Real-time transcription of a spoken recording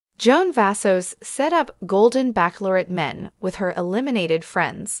Joan Vassos set up Golden Bachelorette men with her eliminated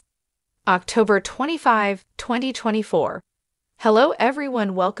friends. October 25, 2024. Hello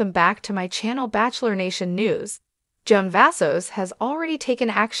everyone, welcome back to my channel Bachelor Nation News. Joan Vassos has already taken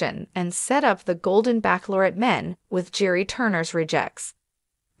action and set up the Golden Bachelorette men with Jerry Turner's rejects.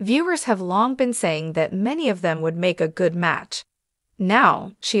 Viewers have long been saying that many of them would make a good match.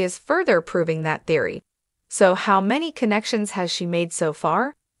 Now, she is further proving that theory. So how many connections has she made so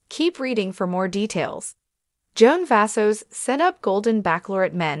far? Keep reading for more details. Joan Vassos set up Golden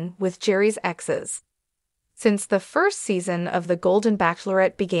Bachelorette men with Jerry's exes. Since the first season of The Golden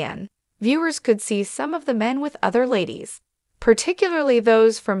Bachelorette began, viewers could see some of the men with other ladies, particularly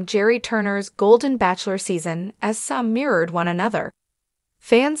those from Jerry Turner's Golden Bachelor season, as some mirrored one another.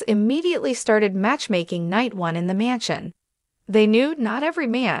 Fans immediately started matchmaking night one in the mansion. They knew not every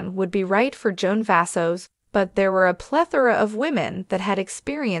man would be right for Joan Vassos, but there were a plethora of women that had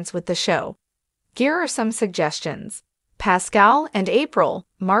experience with the show. Here are some suggestions: Pascal and April,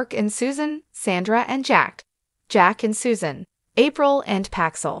 Mark and Susan, Sandra and Jack, Jack and Susan, April and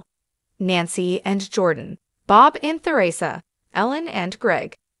Paxil, Nancy and Jordan, Bob and Theresa, Ellen and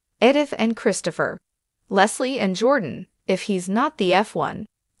Greg, Edith and Christopher, Leslie and Jordan, if he's not the F1.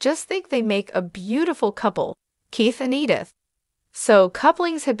 Just think they make a beautiful couple, Keith and Edith. So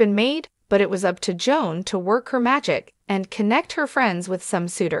couplings had been made, but it was up to Joan to work her magic and connect her friends with some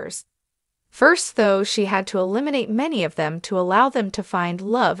suitors. First, though, she had to eliminate many of them to allow them to find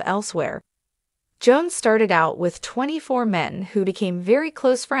love elsewhere. Joan started out with 24 men who became very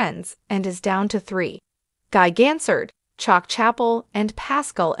close friends and is down to 3: Guy Gansard, Chalk Chappell, and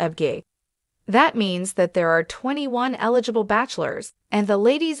Pascal Ebgay. That means that there are 21 eligible bachelors, and the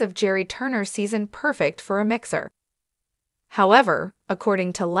ladies of Jerry Turner's season perfect for a mixer. However,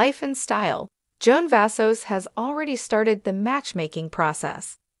 according to Life and Style, Joan Vassos has already started the matchmaking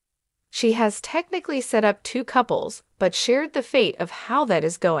process. She has technically set up 2 couples, but shared the fate of how that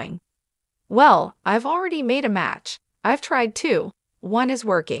is going. Well, I've already made a match. I've tried 2. One is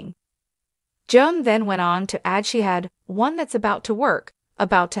working. Joan then went on to add she had one that's about to work,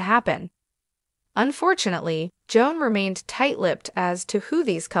 about to happen. Unfortunately, Joan remained tight-lipped as to who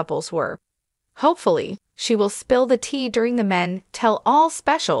these couples were. Hopefully, she will spill the tea during the Men Tell All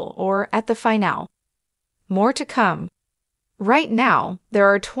special or at the finale. More to come. Right now, there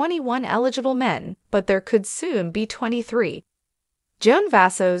are 21 eligible men, but there could soon be 23. Joan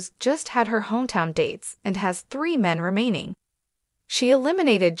Vassos just had her hometown dates and has 3 men remaining. She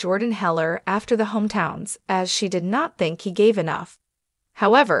eliminated Jordan Heller after the hometowns, as she did not think he gave enough.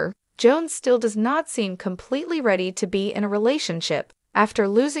 However, Joan still does not seem completely ready to be in a relationship after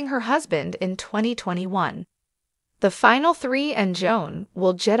losing her husband in 2021. The final 3 and Joan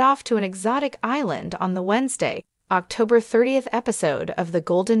will jet off to an exotic island on the Wednesday, October 30th episode of The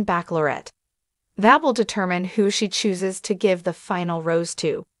Golden Bachelorette. That will determine who she chooses to give the final rose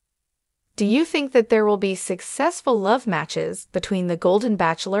to. Do you think that there will be successful love matches between the Golden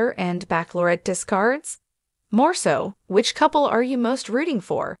Bachelor and Bachelorette discards? More so, which couple are you most rooting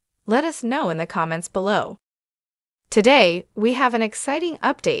for? Let us know in the comments below. Today, we have an exciting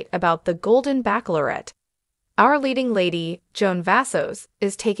update about the Golden Bachelorette. Our leading lady, Joan Vassos,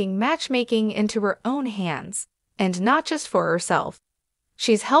 is taking matchmaking into her own hands, and not just for herself.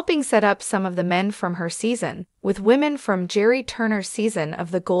 She's helping set up some of the men from her season with women from Jerry Turner's season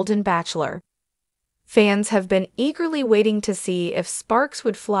of The Golden Bachelor. Fans have been eagerly waiting to see if sparks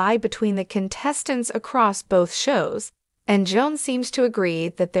would fly between the contestants across both shows, and Joan seems to agree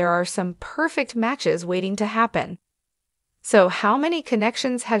that there are some perfect matches waiting to happen. So how many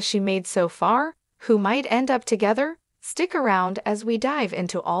connections has she made so far? Who might end up together? Stick around as we dive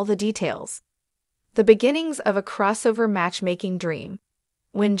into all the details. The beginnings of a crossover matchmaking dream.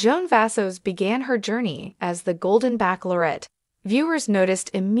 When Joan Vassos began her journey as the Golden Bachelorette, viewers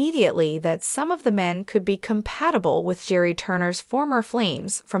noticed immediately that some of the men could be compatible with Jerry Turner's former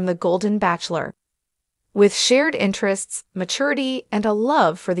flames from The Golden Bachelor. With shared interests, maturity, and a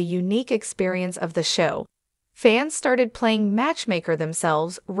love for the unique experience of the show, fans started playing matchmaker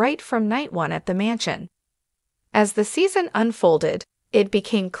themselves right from night one at the mansion. As the season unfolded, it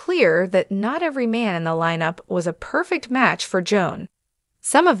became clear that not every man in the lineup was a perfect match for Joan.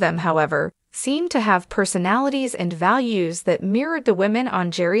 Some of them, however, seemed to have personalities and values that mirrored the women on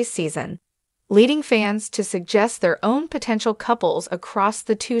Jerry's season, leading fans to suggest their own potential couples across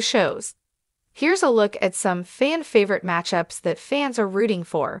the 2 shows. Here's a look at some fan-favorite matchups that fans are rooting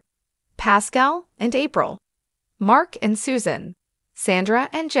for: Pascal and April, Mark and Susan, Sandra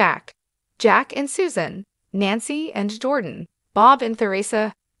and Jack, Jack and Susan, Nancy and Jordan, Bob and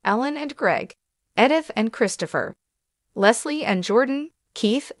Theresa, Ellen and Greg, Edith and Christopher, Leslie and Jordan,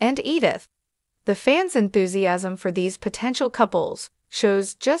 Keith and Edith. The fans' enthusiasm for these potential couples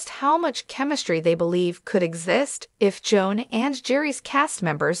shows just how much chemistry they believe could exist if Joan and Jerry's cast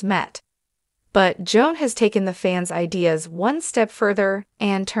members met. But Joan has taken the fans' ideas one step further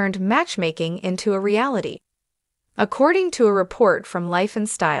and turned matchmaking into a reality. According to a report from Life and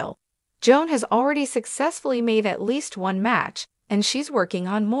Style, Joan has already successfully made at least one match, and she's working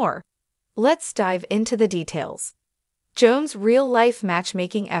on more. Let's dive into the details. Joan's real-life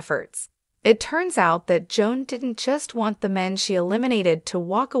matchmaking efforts. It turns out that Joan didn't just want the men she eliminated to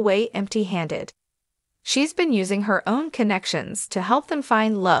walk away empty-handed. She's been using her own connections to help them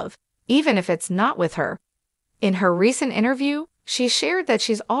find love, even if it's not with her. In her recent interview, she shared that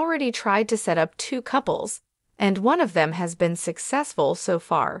she's already tried to set up 2 couples, and one of them has been successful so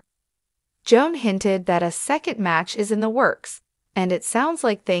far. Joan hinted that a second match is in the works, and it sounds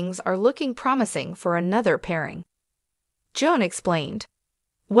like things are looking promising for another pairing. Joan explained,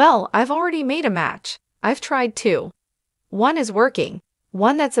 "Well, I've already made a match. I've tried 2. One is working,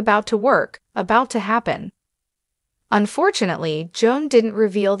 one that's about to happen." Unfortunately, Joan didn't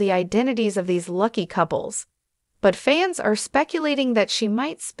reveal the identities of these lucky couples, but fans are speculating that she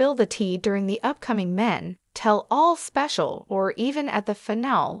might spill the tea during the upcoming Men Tell All special or even at the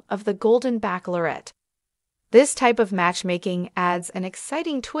finale of the Golden Bachelorette. This type of matchmaking adds an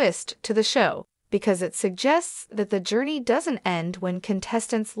exciting twist to the show because it suggests that the journey doesn't end when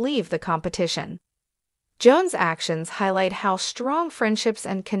contestants leave the competition. Joan's actions highlight how strong friendships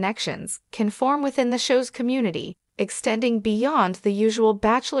and connections can form within the show's community, extending beyond the usual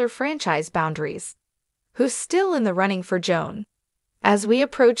Bachelor franchise boundaries. Who's still in the running for Joan? As we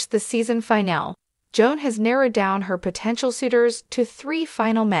approach the season finale, Joan has narrowed down her potential suitors to 3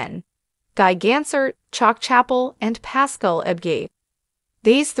 final men: Guy Gansert, Chalk Chappell, and Pascal Ebgué.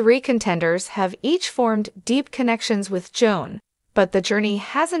 These 3 contenders have each formed deep connections with Joan, but the journey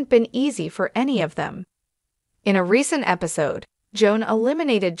hasn't been easy for any of them. In a recent episode, Joan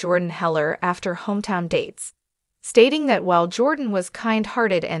eliminated Jordan Heller after hometown dates, stating that while Jordan was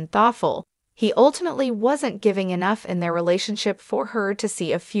kind-hearted and thoughtful, he ultimately wasn't giving enough in their relationship for her to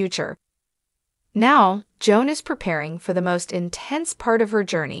see a future. Now, Joan is preparing for the most intense part of her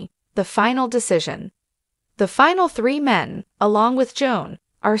journey, the final decision. The final 3 men, along with Joan,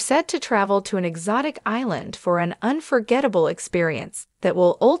 are set to travel to an exotic island for an unforgettable experience that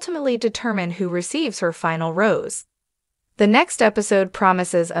will ultimately determine who receives her final rose. The next episode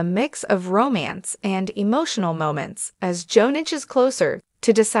promises a mix of romance and emotional moments as Joan inches closer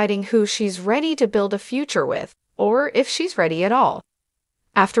to deciding who she's ready to build a future with, or if she's ready at all.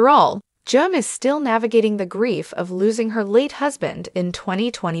 After all, Joan is still navigating the grief of losing her late husband in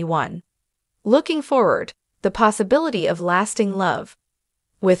 2021. Looking forward, the possibility of lasting love.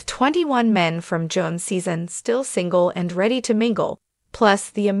 With 21 men from Joan's season still single and ready to mingle, plus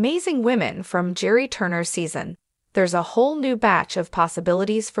the amazing women from Jerry Turner's season, there's a whole new batch of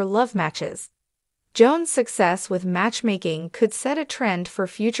possibilities for love matches. Joan's success with matchmaking could set a trend for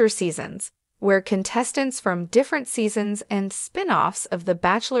future seasons, where contestants from different seasons and spin-offs of the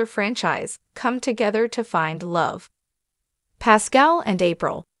Bachelor franchise come together to find love. Pascal and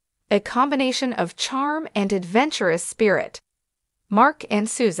April, a combination of charm and adventurous spirit. Mark and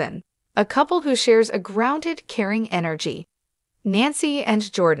Susan, a couple who shares a grounded, caring energy. Nancy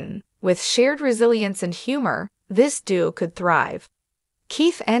and Jordan, with shared resilience and humor, this duo could thrive.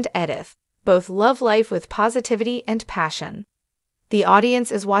 Keith and Edith, both love life with positivity and passion. The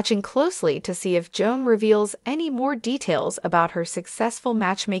audience is watching closely to see if Joan reveals any more details about her successful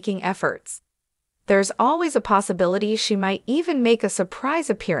matchmaking efforts. There's always a possibility she might even make a surprise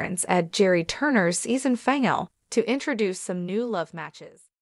appearance at Jerry Turner's season finale to introduce some new love matches.